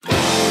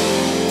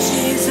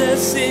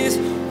Jesus is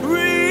real.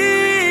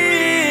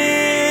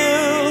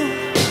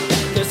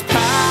 There's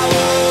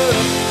power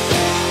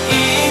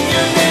in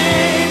your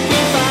name. We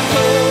find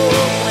hope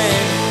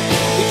when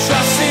we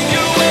trust in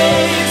your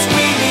ways.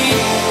 We need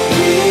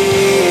real.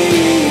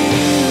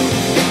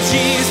 And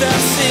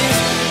Jesus is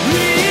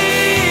real.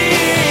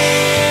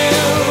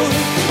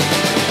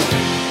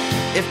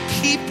 If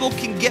people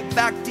can get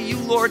back to you,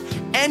 Lord,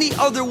 any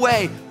other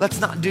way,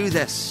 let's not do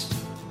this.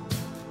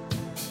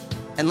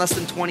 And less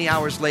than 20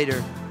 hours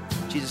later,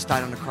 Jesus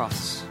died on the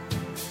cross.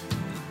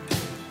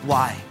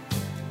 Why?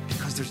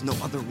 Because there's no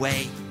other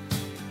way.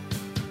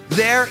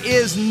 There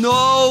is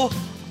no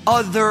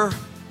other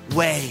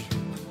way.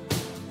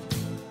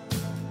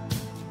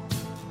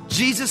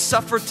 Jesus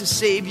suffered to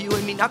save you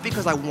and me, not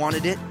because I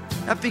wanted it,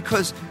 not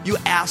because you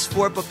asked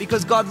for it, but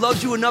because God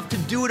loves you enough to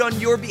do it on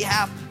your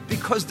behalf,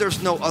 because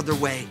there's no other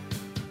way.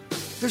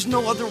 There's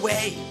no other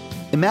way.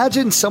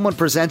 Imagine someone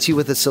presents you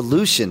with a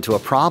solution to a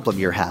problem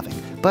you're having,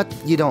 but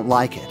you don't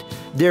like it.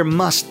 There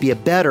must be a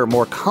better,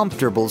 more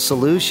comfortable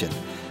solution.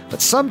 But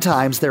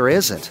sometimes there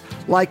isn't.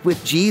 Like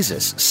with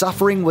Jesus,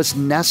 suffering was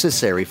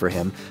necessary for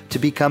him to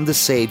become the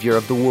Savior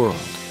of the world.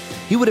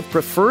 He would have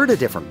preferred a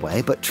different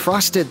way, but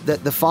trusted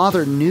that the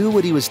Father knew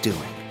what he was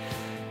doing.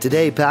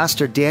 Today,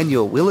 Pastor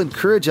Daniel will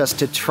encourage us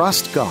to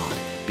trust God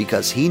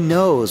because he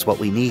knows what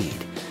we need.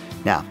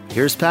 Now,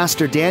 here's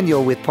Pastor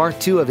Daniel with part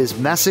 2 of his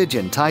message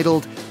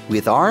entitled,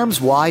 With Arms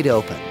Wide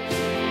Open.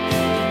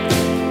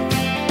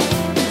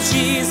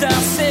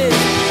 Jesus is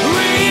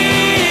real.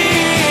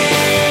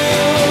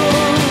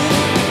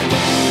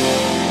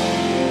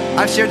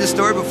 I've shared this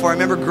story before. I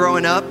remember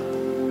growing up,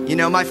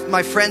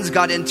 my friends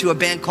got into a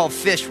band called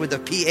Fish with a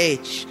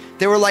PH.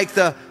 They were like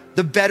the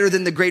Better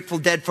Than the Grateful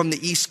Dead from the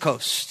East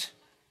Coast.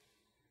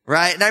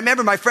 Right? And I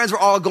remember my friends were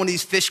all going to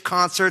these Fish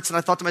concerts, and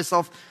I thought to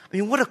myself,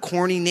 what a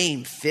corny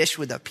name, Fish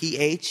with a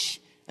PH.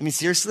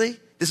 Seriously?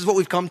 This is what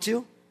we've come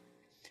to?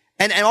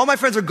 And all my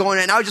friends were going,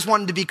 and I just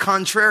wanted to be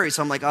contrary.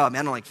 So I'm like, oh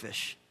man, I don't like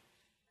Fish.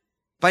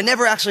 But I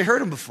never actually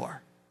heard them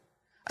before.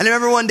 And I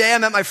remember one day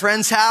I'm at my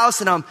friend's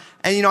house, and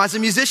as a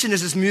musician,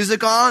 there's this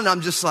music on, and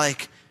I'm just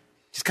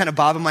kind of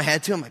bobbing my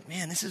head to. I'm like,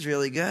 man, this is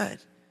really good.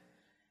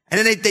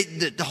 And then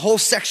the whole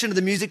section of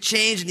the music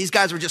changed, and these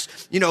guys were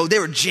just, they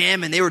were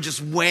jamming, they were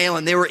just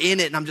wailing, they were in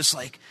it, and I'm just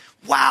like,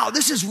 wow,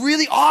 this is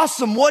really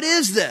awesome. What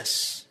is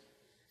this?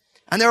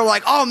 And they were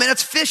like, oh man,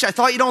 it's Fish. I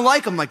thought you don't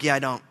like them. I'm like, yeah, I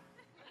don't.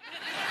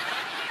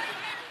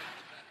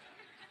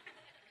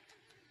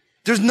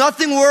 There's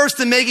nothing worse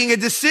than making a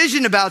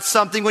decision about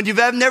something when you've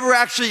never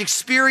actually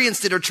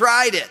experienced it or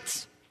tried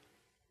it.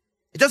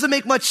 It doesn't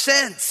make much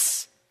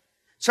sense.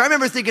 So I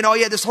remember thinking, oh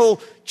yeah, this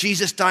whole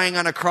Jesus dying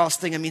on a cross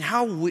thing. Can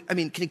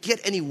it get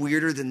any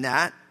weirder than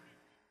that?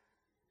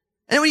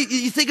 And when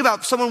you think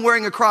about someone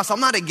wearing a cross,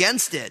 I'm not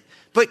against it.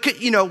 But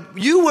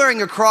you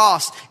wearing a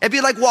cross, it'd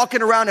be like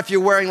walking around if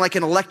you're wearing like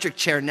an electric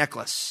chair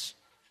necklace.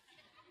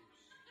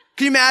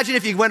 Can you imagine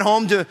if you went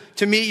home to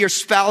meet your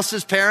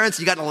spouse's parents,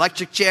 you got an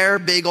electric chair,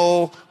 big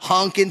old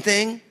honking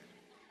thing?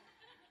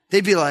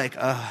 They'd be like,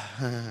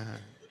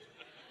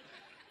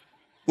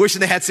 wishing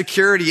they had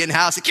security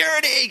in-house.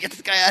 Security, get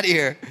this guy out of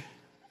here.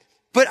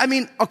 But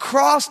a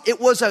cross,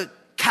 it was a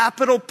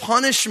capital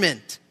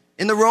punishment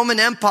in the Roman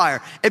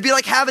Empire. It'd be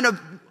like having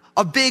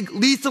a big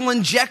lethal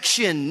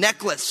injection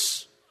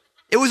necklace.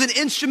 It was an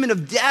instrument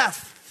of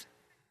death.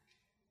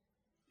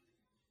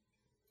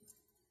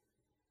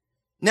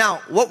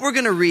 Now, what we're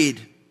going to read,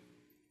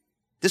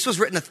 this was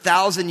written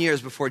 1,000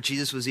 years before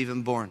Jesus was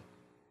even born.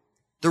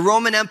 The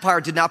Roman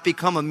Empire did not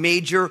become a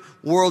major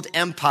world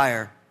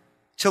empire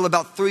till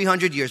about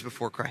 300 years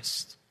before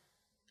Christ.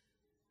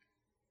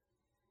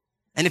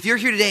 And if you're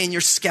here today and you're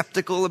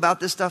skeptical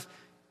about this stuff,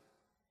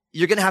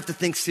 you're going to have to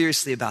think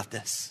seriously about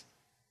this.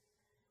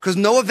 Because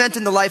no event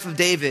in the life of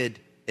David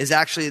is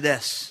actually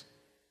this.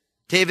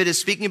 David is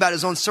speaking about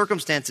his own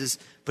circumstances,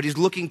 but he's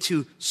looking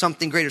to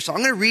something greater. So I'm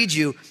going to read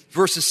you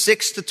verses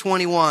 6 to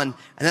 21, and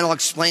then I'll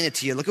explain it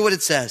to you. Look at what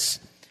it says.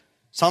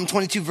 Psalm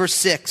 22, verse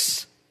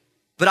 6.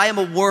 But I am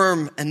a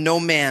worm and no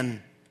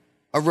man,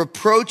 a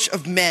reproach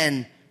of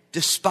men,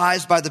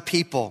 despised by the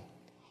people.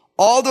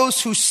 All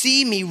those who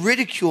see me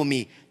ridicule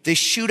me. They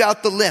shoot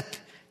out the lip.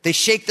 They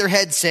shake their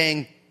head,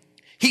 saying,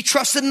 he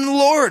trusted in the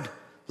Lord.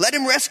 Let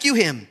him rescue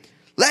him.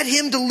 Let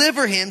him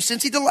deliver him,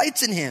 since he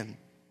delights in him.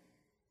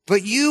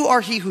 But you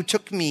are he who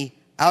took me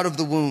out of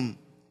the womb.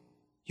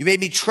 You made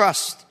me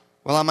trust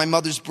while on my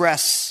mother's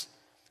breasts.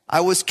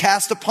 I was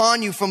cast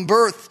upon you from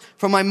birth,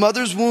 from my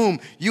mother's womb.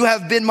 You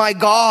have been my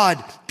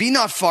God. Be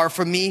not far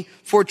from me,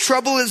 for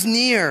trouble is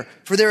near,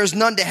 for there is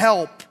none to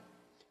help.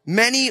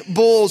 Many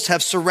bulls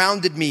have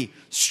surrounded me.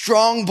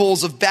 Strong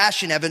bulls of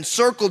Bashan have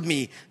encircled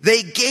me.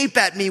 They gape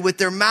at me with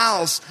their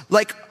mouths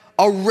like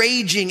a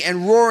raging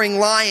and roaring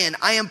lion.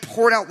 I am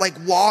poured out like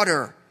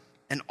water,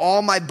 and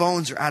all my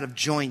bones are out of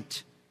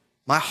joint.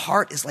 My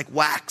heart is like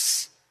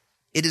wax.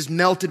 It is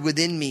melted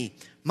within me.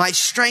 My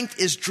strength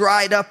is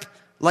dried up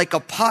like a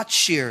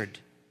potsherd,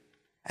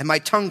 and my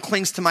tongue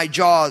clings to my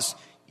jaws.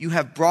 You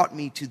have brought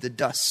me to the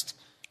dust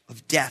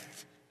of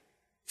death.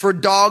 For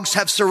dogs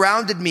have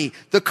surrounded me.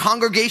 The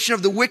congregation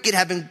of the wicked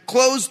have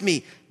enclosed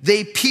me.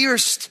 They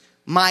pierced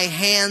my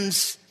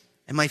hands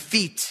and my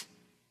feet.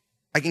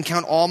 I can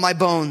count all my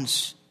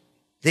bones.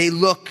 They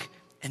look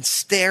and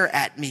stare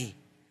at me.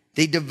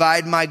 They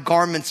divide my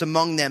garments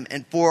among them,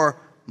 and for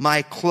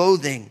my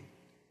clothing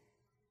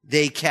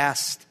they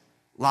cast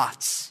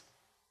lots.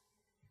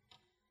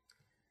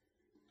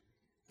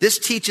 This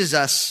teaches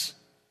us,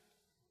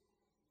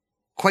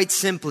 quite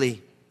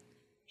simply,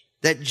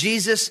 that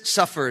Jesus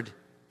suffered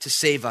to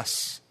save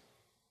us.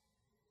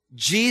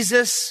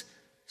 Jesus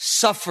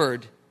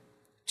suffered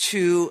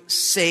to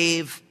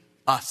save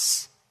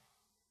us.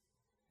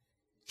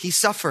 He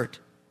suffered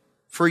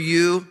for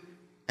you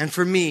and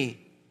for me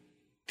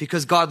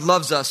because God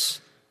loves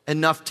us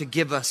enough to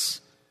give us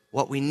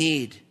what we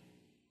need,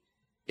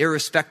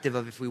 irrespective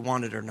of if we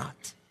want it or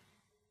not.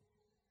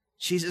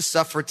 Jesus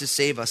suffered to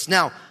save us.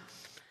 Now,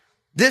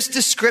 this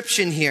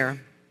description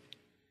here,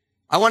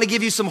 I want to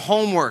give you some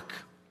homework.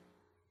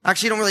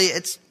 Actually,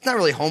 it's not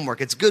really homework,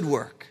 it's good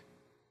work.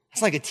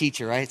 It's like a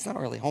teacher, right? It's not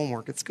really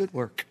homework, it's good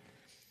work.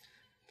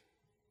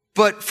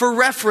 But for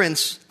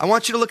reference, I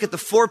want you to look at the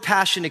 4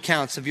 passion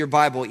accounts of your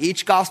Bible.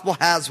 Each gospel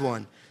has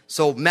one.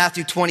 So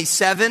Matthew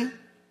 27,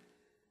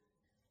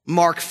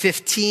 Mark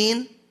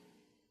 15,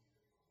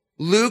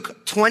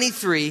 Luke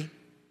 23,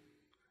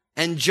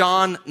 and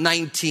John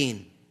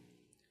 19.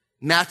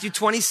 Matthew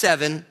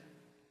 27,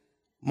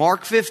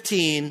 Mark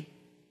 15,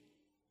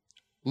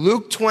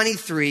 Luke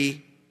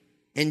 23,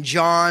 and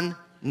John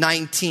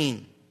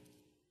 19.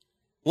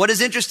 What is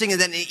interesting is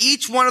that in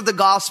each one of the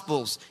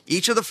Gospels,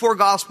 each of the 4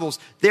 Gospels,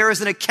 there is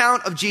an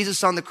account of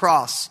Jesus on the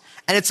cross.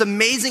 And it's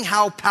amazing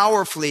how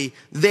powerfully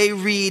they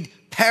read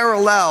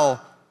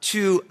parallel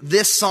to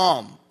this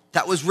psalm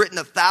that was written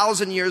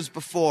 1,000 years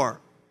before.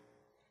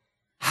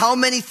 How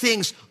many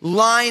things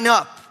line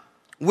up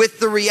with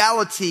the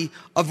reality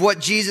of what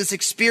Jesus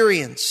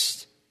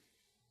experienced.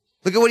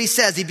 Look at what he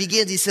says. He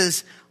begins, he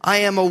says, I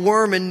am a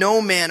worm and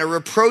no man, a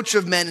reproach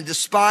of men and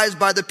despised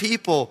by the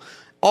people.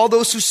 All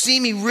those who see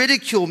me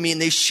ridicule me,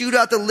 and they shoot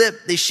out the lip.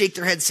 They shake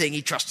their head, saying,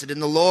 he trusted in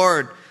the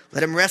Lord.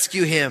 Let him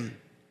rescue him.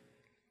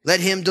 Let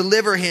him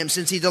deliver him,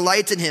 since he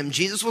delights in him.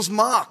 Jesus was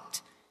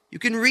mocked. You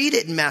can read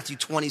it in Matthew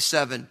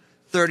 27,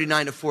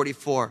 39 to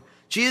 44.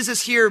 Jesus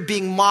is here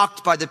being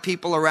mocked by the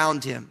people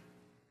around him.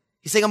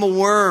 He's saying, I'm a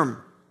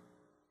worm.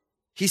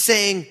 He's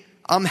saying,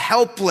 I'm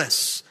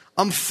helpless.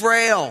 I'm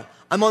frail.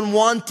 I'm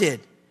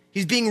unwanted.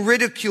 He's being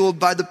ridiculed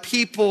by the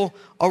people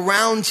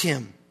around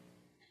him.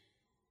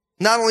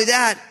 Not only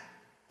that,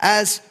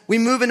 as we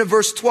move into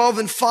verse 12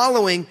 and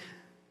following,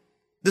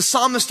 the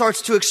psalmist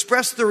starts to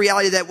express the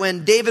reality that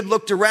when David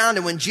looked around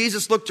and when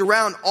Jesus looked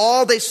around,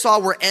 all they saw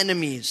were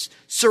enemies,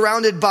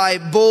 surrounded by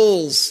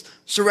bulls,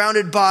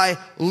 surrounded by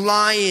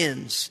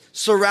lions,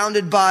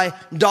 surrounded by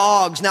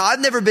dogs. Now,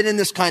 I've never been in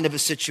this kind of a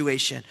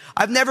situation.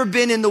 I've never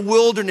been in the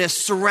wilderness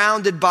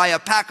surrounded by a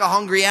pack of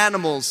hungry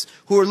animals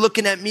who are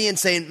looking at me and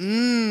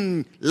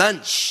saying,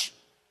 lunch.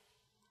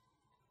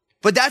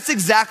 But that's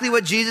exactly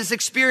what Jesus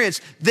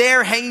experienced.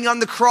 There, hanging on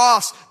the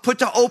cross, put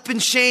to open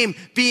shame,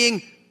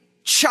 being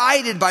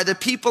chided by the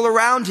people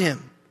around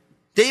him.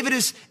 David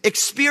is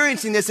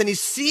experiencing this and he's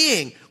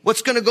seeing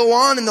what's going to go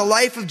on in the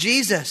life of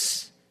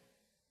Jesus.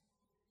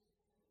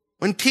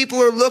 When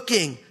people are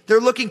looking, they're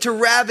looking to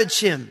ravage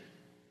him,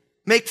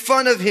 make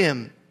fun of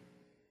him.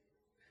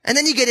 And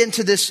then you get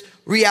into this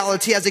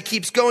reality as it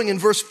keeps going. In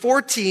verse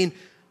 14,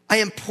 I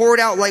am poured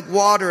out like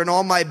water and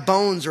all my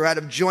bones are out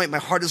of joint. My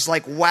heart is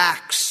like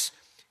wax.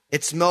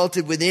 It's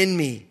melted within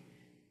me.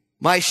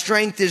 My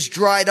strength is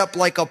dried up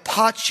like a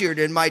potsherd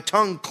and my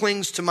tongue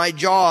clings to my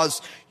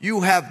jaws.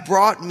 You have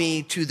brought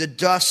me to the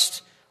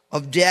dust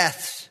of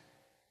death.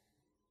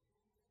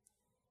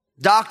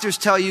 Doctors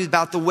tell you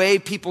about the way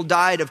people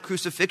died of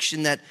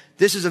crucifixion, that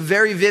this is a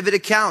very vivid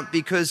account,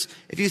 because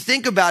if you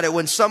think about it,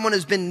 when someone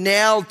has been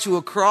nailed to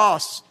a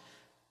cross,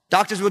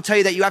 doctors will tell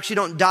you that you actually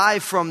don't die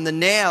from the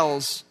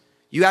nails,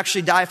 you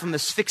actually die from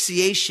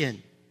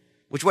asphyxiation,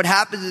 which what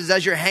happens is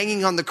as you're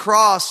hanging on the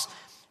cross,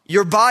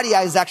 your body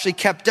is actually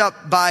kept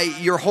up by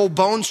your whole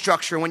bone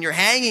structure. When you're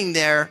hanging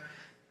there,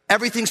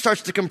 everything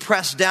starts to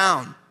compress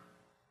down.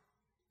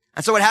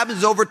 And so what happens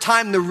is over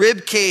time, the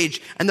rib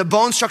cage and the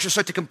bone structure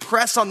start to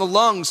compress on the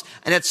lungs.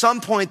 And at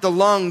some point, the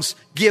lungs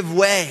give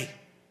way.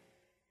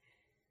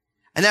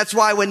 And that's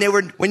why when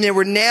they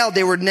were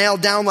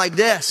nailed down like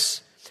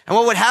this. And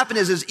what would happen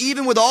is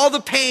even with all the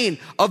pain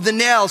of the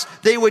nails,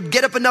 they would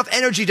get up enough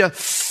energy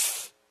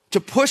to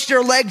push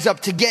their legs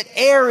up to get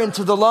air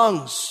into the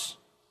lungs.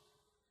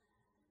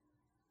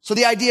 So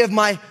the idea of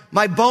my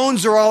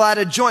bones are all out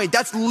of joint,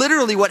 that's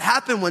literally what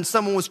happened when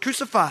someone was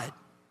crucified.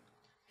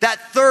 That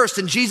thirst,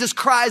 and Jesus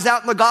cries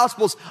out in the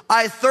Gospels,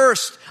 I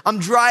thirst, I'm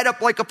dried up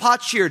like a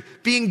potsherd,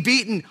 being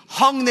beaten,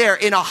 hung there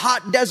in a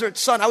hot desert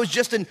sun. I was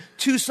just in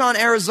Tucson,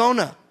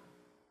 Arizona,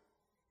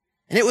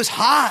 and it was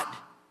hot.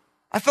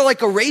 I felt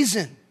like a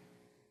raisin.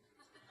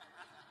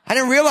 I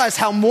didn't realize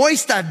how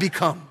moist I've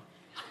become.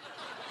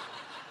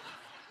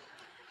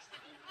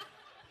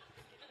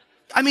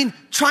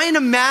 try and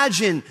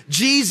imagine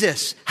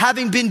Jesus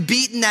having been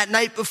beaten that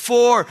night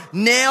before,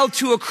 nailed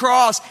to a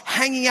cross,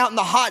 hanging out in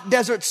the hot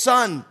desert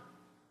sun.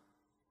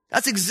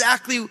 That's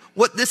exactly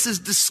what this is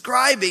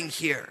describing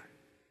here.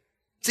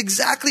 It's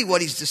exactly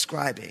what he's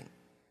describing.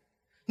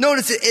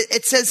 Notice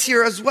it says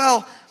here as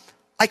well,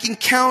 I can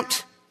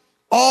count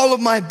all of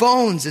my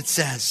bones, it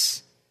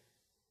says.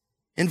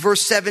 In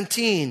verse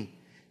 17,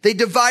 they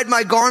divide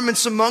my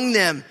garments among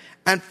them,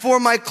 and for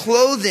my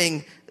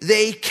clothing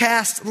they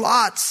cast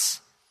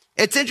lots.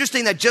 It's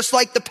interesting that just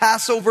like the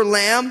Passover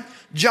lamb,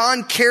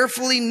 John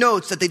carefully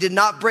notes that they did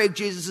not break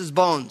Jesus'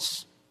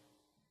 bones.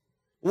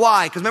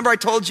 Why? Because remember I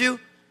told you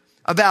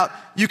about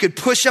you could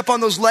push up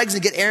on those legs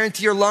and get air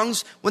into your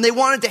lungs? When they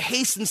wanted to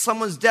hasten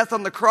someone's death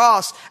on the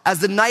cross, as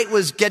the night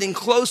was getting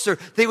closer,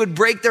 they would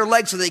break their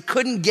legs so they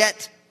couldn't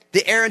get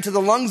the air into the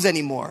lungs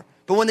anymore.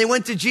 But when they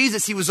went to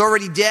Jesus, he was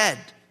already dead.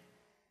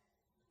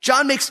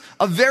 John makes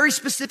a very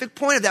specific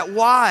point of that.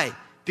 Why?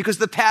 Because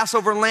the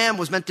Passover lamb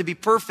was meant to be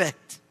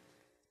perfect,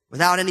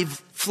 without any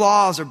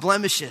flaws or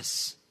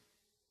blemishes.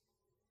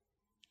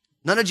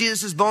 None of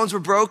Jesus' bones were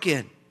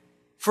broken.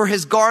 For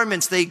his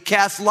garments, they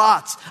cast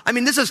lots.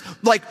 This is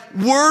like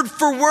word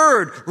for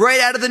word right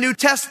out of the New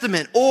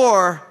Testament.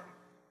 Or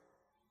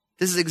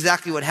this is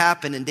exactly what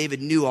happened, and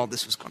David knew all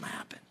this was going to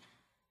happen.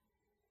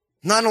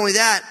 Not only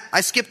that,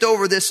 I skipped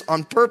over this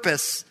on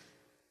purpose.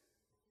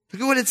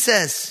 Look at what it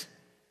says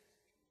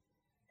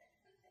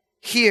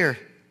here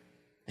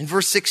in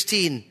verse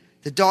 16.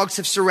 The dogs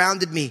have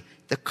surrounded me.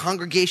 The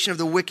congregation of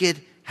the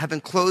wicked have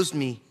enclosed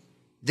me.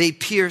 They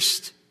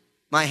pierced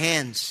my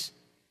hands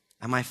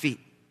and my feet.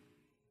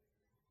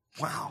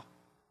 Wow.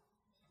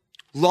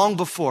 Long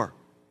before,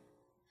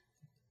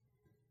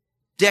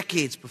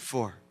 decades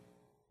before,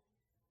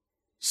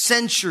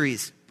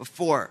 centuries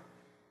before,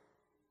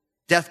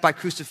 death by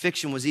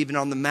crucifixion was even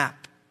on the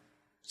map.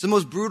 It's the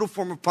most brutal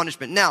form of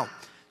punishment. Now,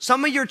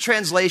 some of your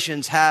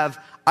translations have,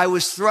 I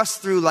was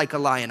thrust through like a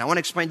lion. I want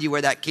to explain to you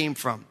where that came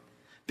from.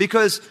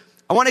 Because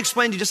I want to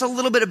explain to you just a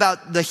little bit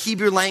about the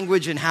Hebrew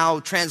language and how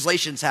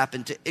translations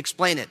happen to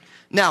explain it.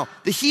 Now,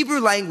 the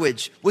Hebrew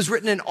language was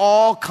written in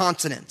all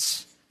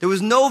consonants. There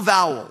was no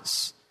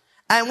vowels.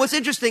 And what's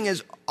interesting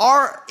is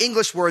our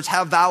English words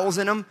have vowels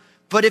in them,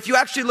 but if you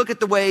actually look at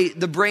the way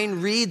the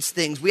brain reads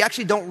things, we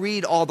actually don't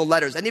read all the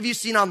letters. Any of you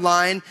seen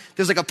online,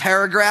 there's like a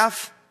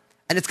paragraph,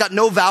 and it's got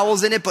no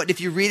vowels in it, but if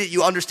you read it,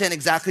 you understand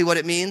exactly what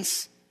it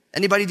means?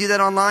 Anybody do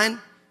that online?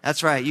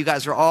 That's right. You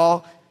guys are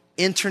all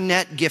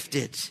internet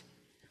gifted.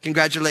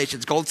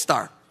 Congratulations. Gold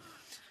star.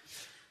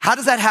 How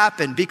does that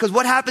happen? Because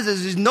what happens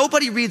is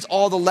nobody reads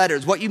all the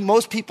letters. What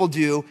most people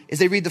do is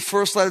they read the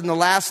first letter and the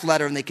last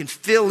letter, and they can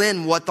fill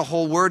in what the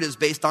whole word is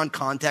based on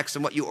context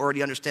and what you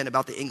already understand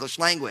about the English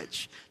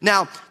language.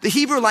 Now, the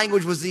Hebrew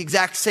language was the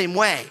exact same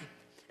way.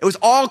 It was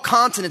all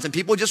consonants, and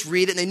people just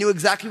read it, and they knew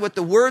exactly what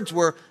the words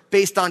were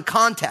based on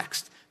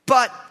context.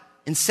 But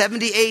in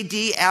 70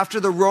 AD, after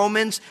the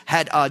Romans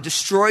had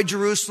destroyed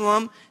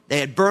Jerusalem,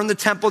 they had burned the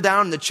temple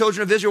down, and the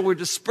children of Israel were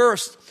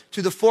dispersed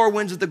to the four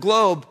winds of the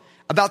globe.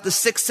 About the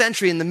 6th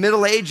century, in the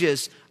Middle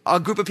Ages, a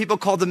group of people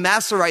called the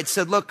Masoretes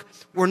said, look,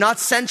 we're not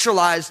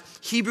centralized.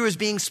 Hebrew is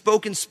being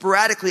spoken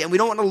sporadically, and we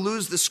don't want to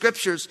lose the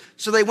scriptures.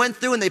 So they went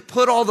through and they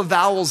put all the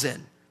vowels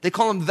in. They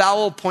call them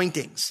vowel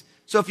pointings.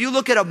 So if you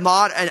look at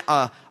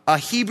a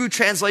Hebrew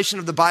translation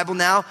of the Bible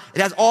now,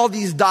 it has all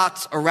these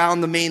dots around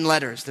the main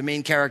letters, the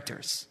main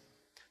characters.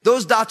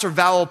 Those dots are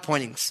vowel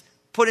pointings,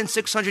 put in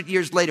 600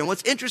 years later. And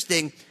what's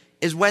interesting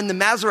is when the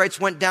Masoretes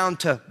went down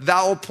to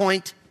vowel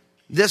point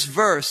this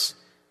verse,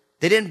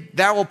 they didn't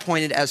vowel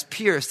point it as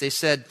pierced. They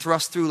said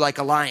thrust through like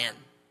a lion.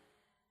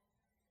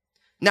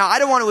 Now, I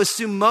don't want to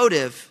assume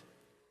motive,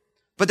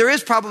 but there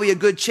is probably a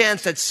good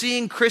chance that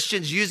seeing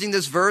Christians using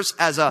this verse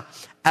as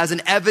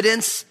an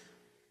evidence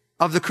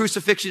of the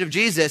crucifixion of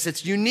Jesus,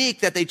 it's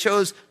unique that they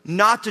chose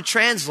not to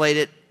translate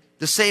it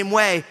the same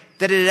way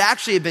that it had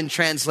actually been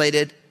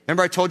translated.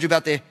 Remember I told you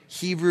about the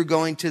Hebrew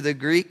going to the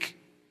Greek?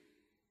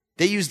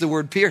 They used the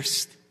word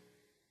pierced.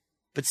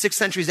 But 6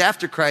 centuries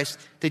after Christ,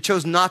 they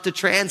chose not to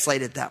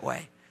translate it that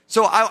way.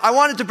 So I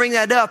wanted to bring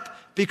that up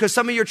because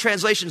some of your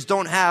translations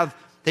don't have,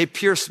 they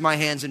pierced my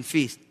hands and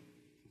feet.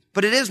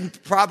 But it is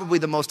probably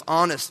the most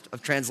honest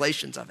of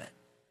translations of it.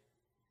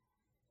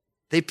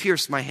 They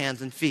pierced my hands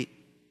and feet.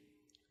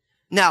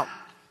 Now,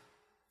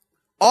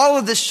 all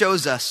of this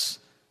shows us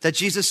that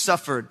Jesus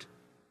suffered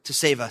to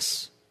save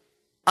us.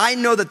 I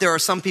know that there are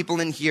some people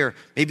in here,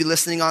 maybe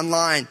listening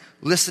online,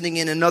 listening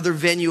in another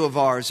venue of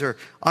ours or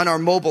on our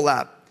mobile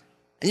app.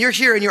 And you're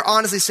here and you're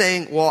honestly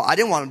saying, well, I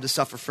didn't want him to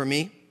suffer for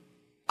me.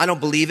 I don't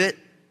believe it.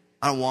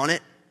 I don't want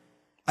it.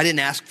 I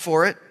didn't ask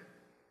for it.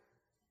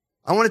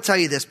 I want to tell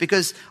you this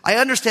because I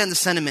understand the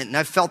sentiment and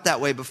I've felt that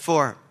way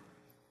before.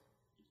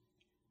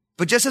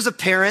 But just as a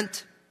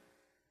parent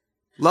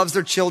loves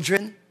their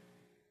children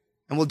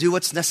and will do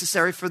what's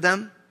necessary for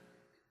them,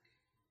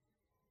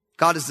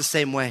 God is the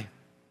same way.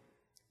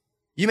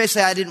 You may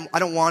say, I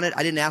don't want it.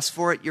 I didn't ask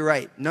for it. You're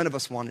right. None of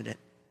us wanted it.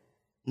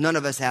 None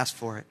of us asked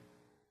for it.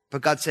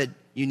 But God said,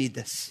 you need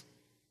this.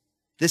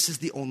 This is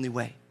the only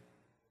way.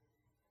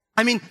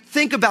 I mean,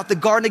 think about the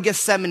Garden of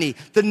Gethsemane,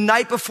 the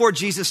night before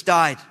Jesus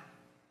died.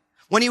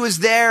 When he was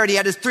there and he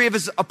had three of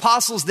his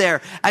apostles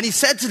there, and he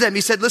said to them,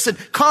 he said, listen,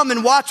 come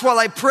and watch while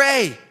I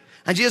pray.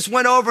 And Jesus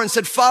went over and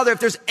said, Father, if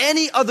there's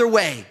any other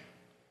way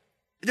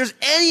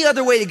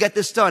to get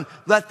this done,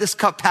 let this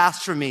cup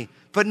pass from me.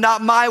 But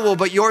not my will,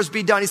 but yours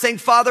be done. He's saying,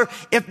 Father,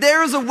 if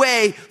there is a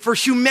way for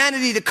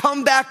humanity to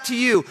come back to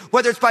you,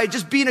 whether it's by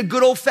just being a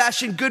good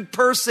old-fashioned good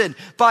person,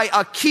 by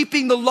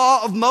keeping the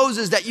law of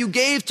Moses that you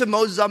gave to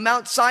Moses on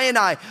Mount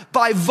Sinai,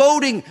 by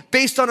voting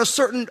based on a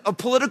certain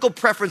political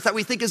preference that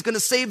we think is going to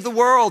save the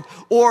world,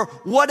 or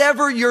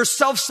whatever your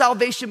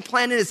self-salvation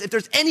plan is, if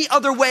there's any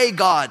other way,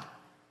 God,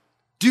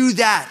 do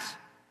that.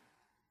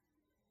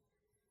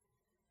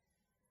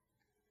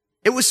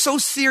 It was so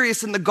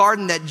serious in the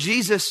garden that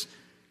Jesus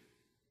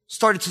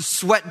started to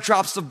sweat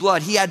drops of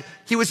blood.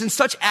 He was in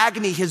such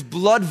agony, his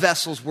blood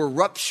vessels were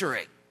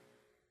rupturing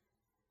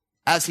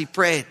as he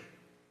prayed.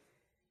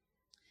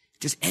 If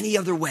there's any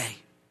other way,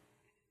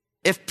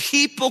 if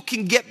people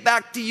can get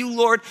back to you,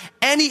 Lord,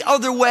 any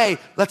other way,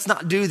 let's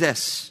not do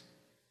this.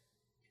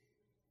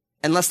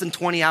 And less than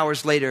 20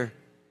 hours later,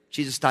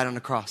 Jesus died on the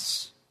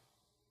cross.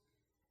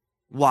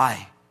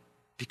 Why?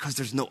 Because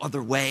there's no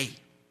other way.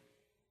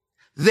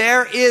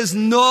 There is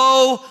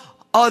no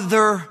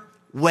other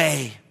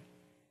way.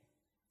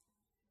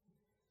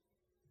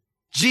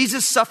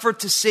 Jesus suffered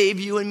to save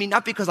you and me,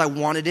 not because I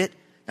wanted it,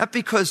 not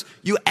because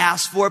you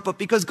asked for it, but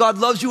because God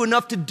loves you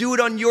enough to do it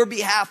on your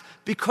behalf,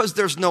 because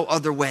there's no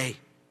other way.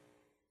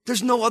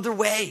 There's no other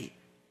way.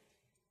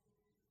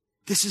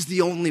 This is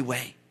the only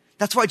way.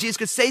 That's why Jesus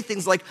could say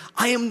things like,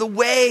 I am the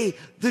way,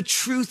 the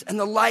truth, and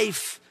the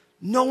life.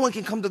 No one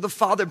can come to the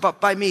Father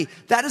but by me.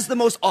 That is the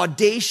most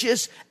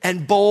audacious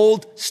and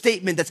bold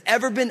statement that's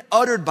ever been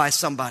uttered by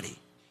somebody.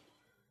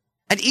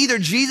 And either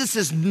Jesus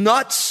is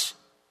nuts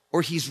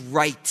or he's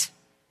right.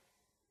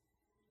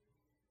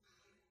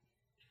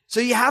 So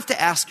you have to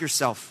ask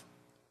yourself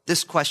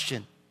this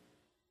question.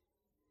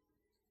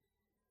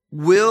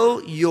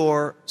 Will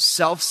your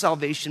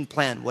self-salvation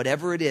plan,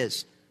 whatever it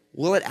is,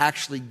 will it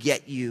actually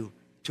get you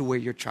to where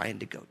you're trying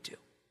to go to?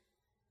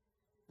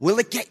 Will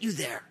it get you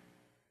there?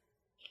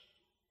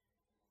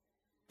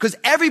 Because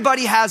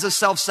everybody has a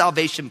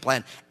self-salvation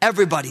plan.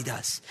 Everybody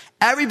does.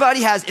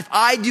 Everybody has, if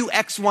I do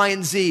X, Y,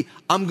 and Z,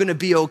 I'm going to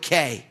be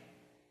okay.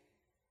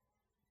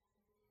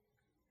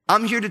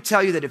 I'm here to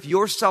tell you that if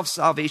your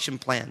self-salvation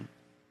plan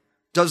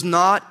does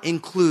not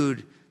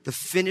include the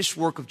finished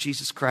work of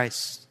Jesus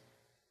Christ,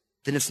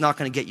 then it's not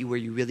going to get you where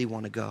you really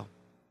want to go.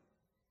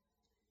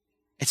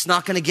 It's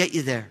not going to get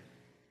you there.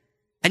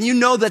 And you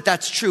know that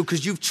that's true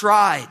because you've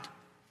tried.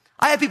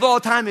 I have people all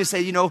the time who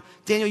say,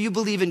 Daniel, you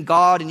believe in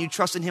God and you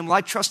trust in him. Well,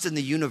 I trust in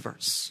the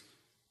universe.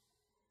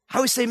 I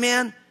always say,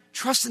 man,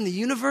 trust in the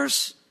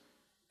universe?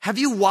 Have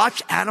you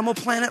watched Animal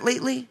Planet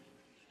lately?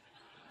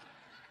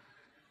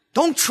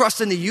 Don't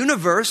trust in the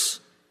universe.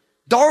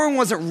 Darwin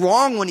wasn't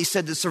wrong when he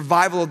said the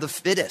survival of the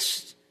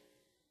fittest.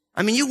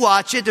 I mean, you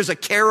watch it, there's a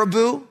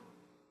caribou,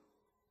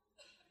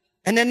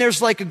 and then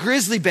there's like a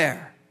grizzly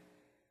bear.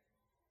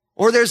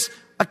 Or there's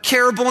a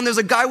caribou and there's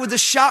a guy with a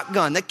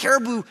shotgun. That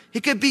caribou,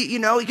 he could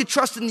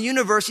trust in the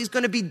universe, he's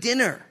going to be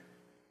dinner.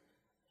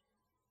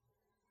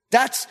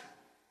 That's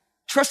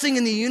trusting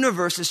in the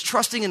universe is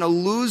trusting in a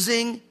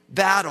losing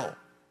battle.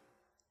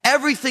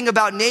 Everything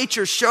about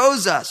nature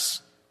shows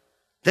us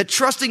that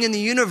trusting in the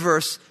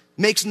universe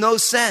makes no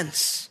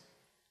sense.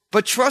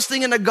 But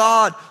trusting in a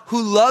God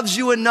who loves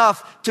you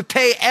enough to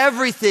pay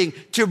everything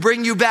to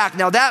bring you back,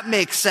 now that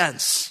makes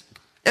sense.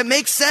 It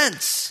makes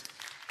sense.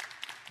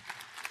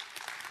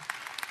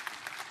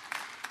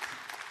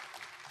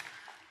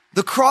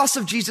 The cross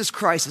of Jesus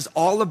Christ is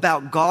all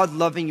about God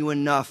loving you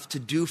enough to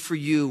do for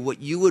you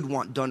what you would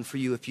want done for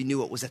you if you knew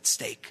what was at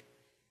stake.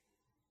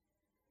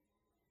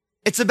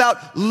 It's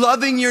about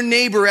loving your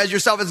neighbor as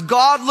yourself. It's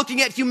God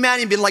looking at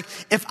humanity and being like,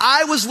 if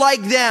I was like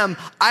them,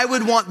 I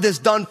would want this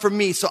done for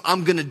me, so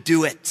I'm going to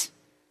do it.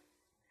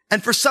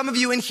 And for some of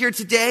you in here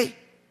today,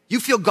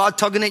 you feel God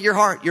tugging at your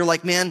heart. You're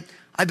like, man,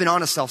 I've been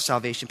on a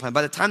self-salvation plan.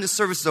 By the time this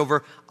service is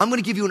over, I'm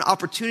going to give you an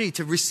opportunity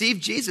to receive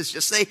Jesus.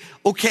 Just say,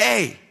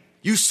 okay,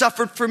 you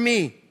suffered for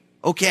me.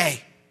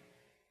 Okay.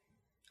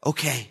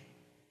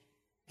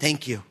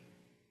 Thank you.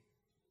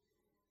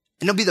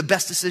 And it'll be the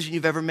best decision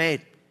you've ever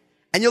made.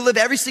 And you'll live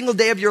every single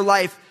day of your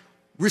life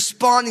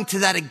responding to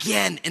that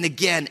again and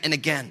again and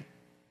again.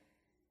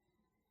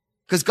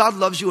 Because God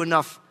loves you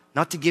enough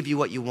not to give you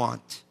what you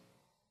want,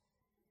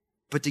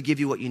 but to give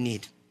you what you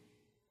need.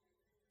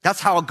 That's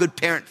how a good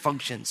parent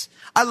functions.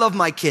 I love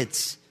my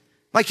kids.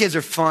 My kids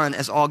are fun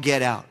as all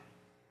get out.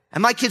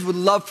 And my kids would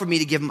love for me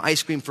to give them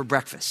ice cream for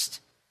breakfast.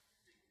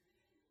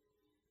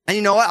 And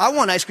you know what? I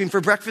want ice cream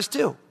for breakfast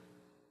too.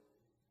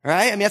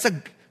 Right? I mean, that's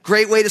a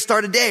great way to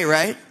start a day,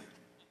 right?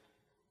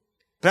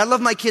 But I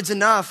love my kids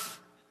enough,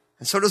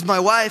 and so does my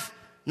wife,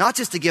 not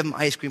just to give them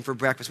ice cream for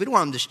breakfast. We don't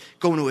want them to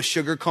go into a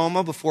sugar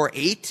coma before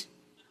 8.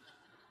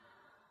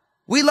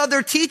 We love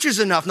their teachers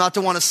enough not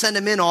to want to send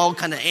them in all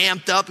kind of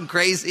amped up and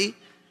crazy.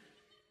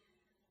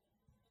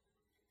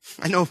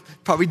 I know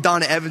probably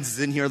Donna Evans is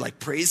in here like,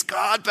 praise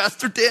God,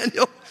 Pastor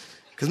Daniel.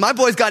 Because my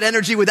boy's got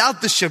energy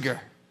without the sugar.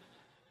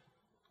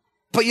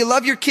 But you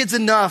love your kids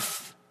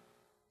enough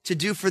to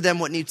do for them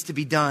what needs to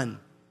be done,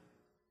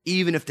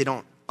 even if they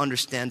don't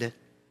understand it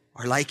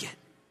or like it.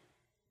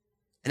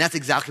 And that's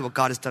exactly what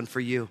God has done for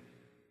you.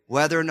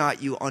 Whether or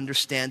not you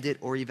understand it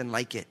or even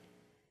like it,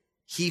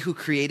 He who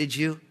created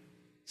you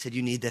said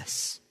you need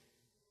this.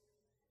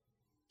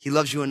 He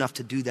loves you enough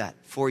to do that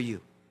for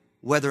you,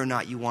 whether or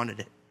not you wanted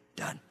it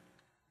done.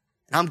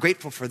 And I'm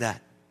grateful for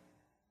that,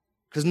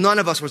 because none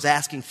of us was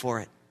asking for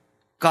it.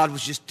 God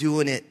was just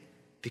doing it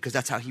because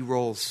that's how He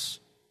rolls.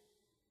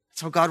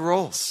 That's how God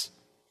rolls.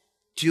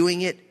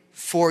 Doing it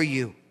for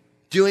you.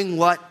 Doing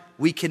what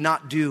we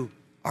cannot do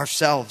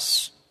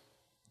ourselves.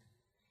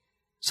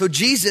 So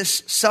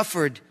Jesus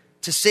suffered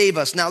to save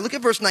us. Now look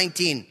at verse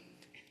 19.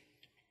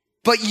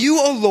 But you,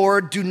 O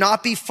Lord, do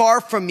not be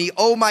far from me.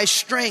 O my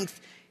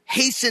strength,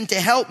 hasten to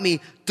help me.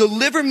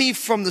 Deliver me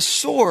from the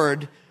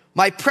sword,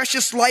 my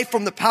precious life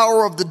from the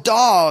power of the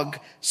dog.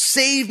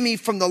 Save me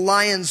from the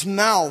lion's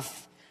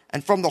mouth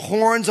and from the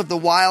horns of the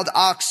wild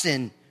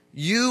oxen.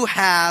 You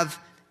have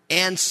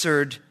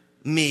answered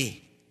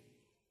me.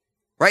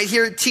 Right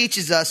here it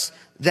teaches us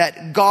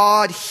that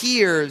God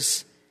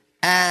hears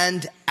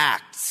and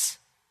acts.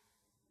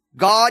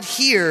 God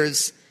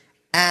hears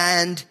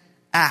and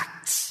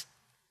acts.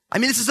 I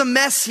mean, this is a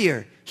mess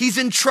here. He's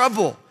in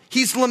trouble.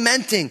 He's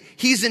lamenting.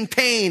 He's in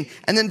pain.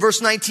 And then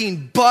verse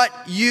 19, but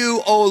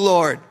you, O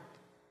Lord.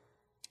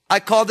 I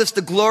call this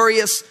the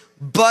glorious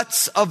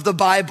buts of the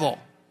Bible.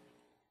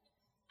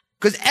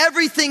 Because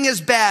everything is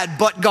bad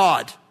but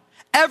God.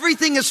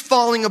 Everything is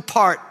falling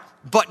apart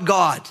but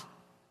God.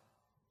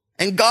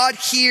 And God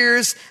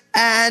hears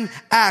and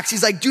acts.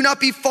 He's like, do not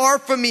be far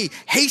from me.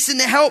 Hasten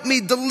to help me.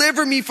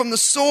 Deliver me from the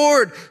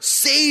sword.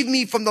 Save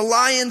me from the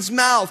lion's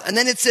mouth. And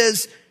then it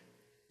says,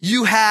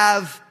 you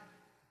have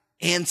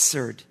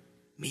answered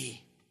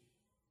me.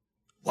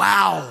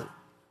 Wow.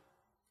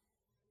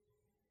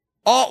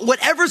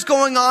 Whatever's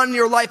going on in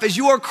your life, as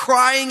you are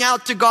crying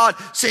out to God,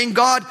 saying,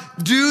 God,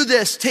 do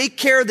this, take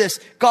care of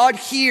this, God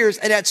hears,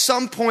 and at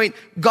some point,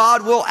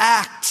 God will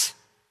act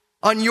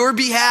on your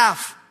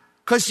behalf,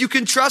 because you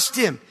can trust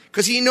Him,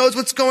 because He knows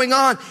what's going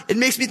on. It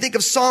makes me think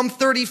of Psalm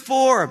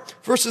 34,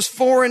 verses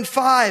 4 and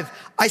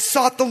 5. I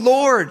sought the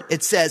Lord,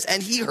 it says,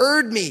 and He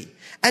heard me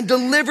and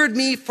delivered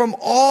me from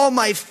all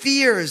my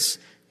fears.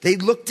 They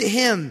looked to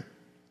Him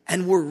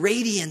and were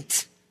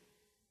radiant,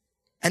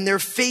 and their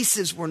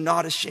faces were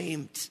not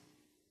ashamed.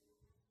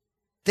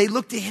 They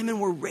looked to Him and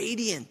were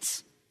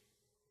radiant.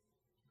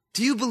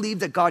 Do you believe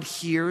that God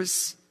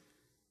hears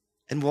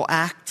and will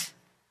act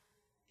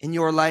in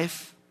your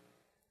life?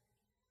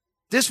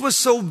 This was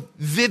so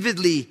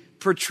vividly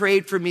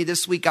portrayed for me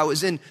this week. I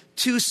was in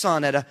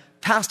Tucson at a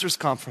pastor's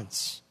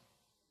conference.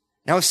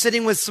 And I was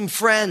sitting with some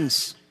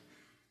friends,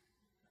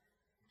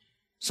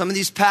 some of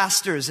these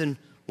pastors, and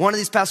one of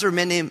these pastors, a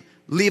man named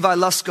Levi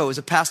Lusko, is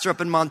a pastor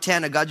up in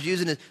Montana. God's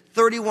using him,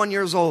 31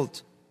 years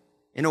old,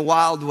 in a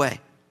wild way,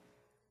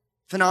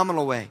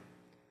 phenomenal way.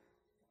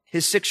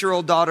 His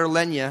 6-year-old daughter,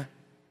 Lenya,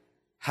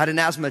 had an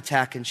asthma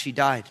attack and she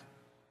died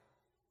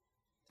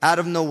out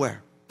of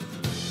nowhere.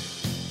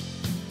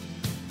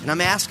 And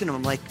I'm asking him,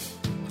 I'm like,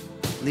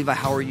 Levi,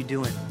 how are you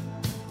doing?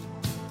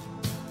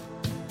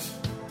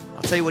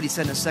 I'll tell you what he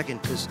said in a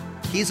second, because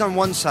he's on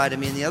one side of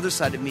me and the other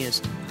side of me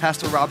is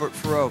Pastor Robert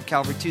Farrow of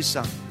Calvary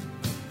Tucson.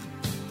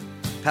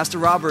 Pastor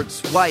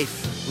Robert's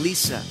wife,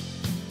 Lisa,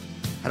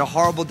 had a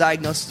horrible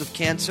diagnosis of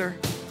cancer,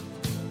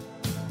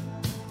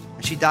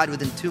 and she died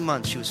within 2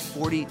 months. She was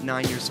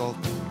 49 years old.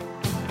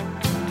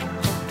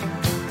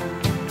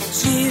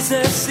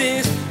 Jesus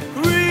is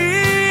real.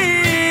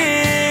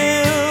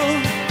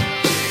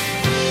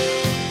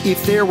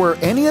 If there were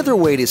any other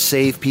way to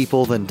save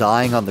people than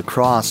dying on the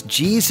cross,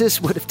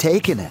 Jesus would have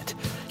taken it.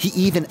 He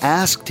even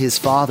asked His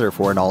Father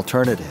for an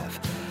alternative.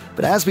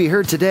 But as we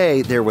heard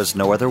today, there was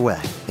no other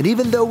way. And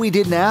even though we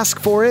didn't ask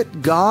for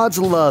it, God's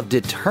love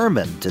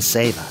determined to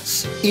save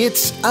us.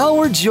 It's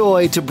our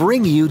joy to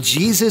bring you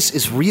Jesus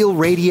is Real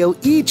Radio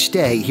each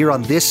day here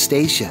on this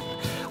station.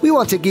 We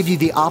want to give you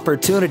the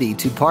opportunity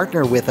to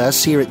partner with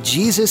us here at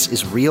Jesus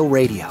is Real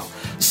Radio,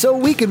 so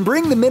we can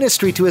bring the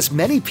ministry to as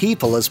many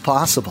people as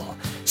possible.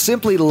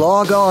 Simply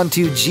log on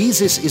to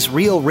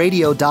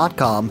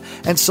JesusIsRealRadio.com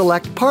and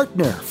select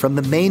Partner from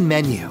the main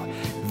menu.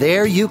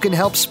 There you can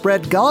help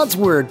spread God's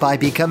Word by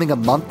becoming a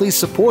monthly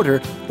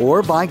supporter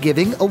or by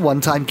giving a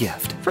one-time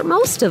gift. For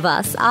most of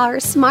us, our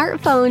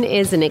smartphone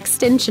is an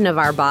extension of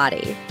our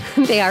body.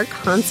 They are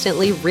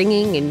constantly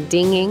ringing and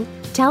dinging,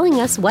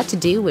 telling us what to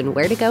do and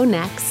where to go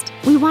next.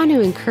 We want to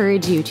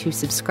encourage you to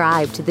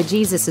subscribe to the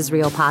Jesus is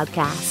Real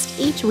podcast.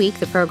 Each week,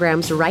 the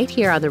programs right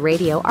here on the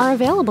radio are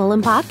available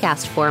in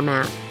podcast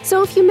format.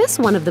 So if you miss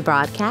one of the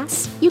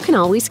broadcasts, you can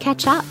always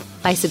catch up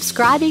by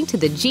subscribing to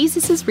the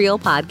Jesus is Real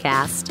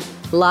podcast.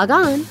 Log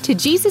on to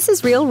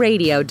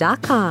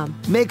JesusIsRealRadio.com.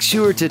 Make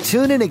sure to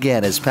tune in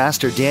again as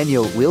Pastor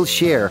Daniel will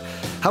share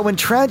how when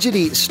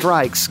tragedy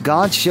strikes,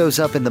 God shows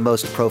up in the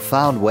most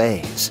profound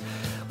ways.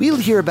 We'll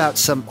hear about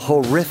some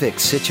horrific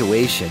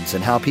situations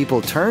and how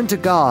people turn to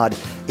God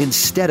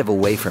instead of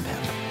away from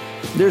Him.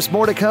 There's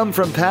more to come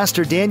from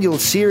Pastor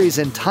Daniel's series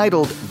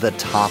entitled The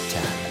Top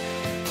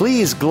 10.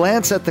 Please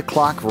glance at the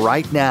clock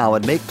right now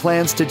and make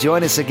plans to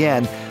join us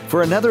again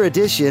for another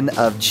edition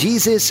of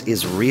Jesus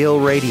is Real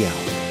Radio.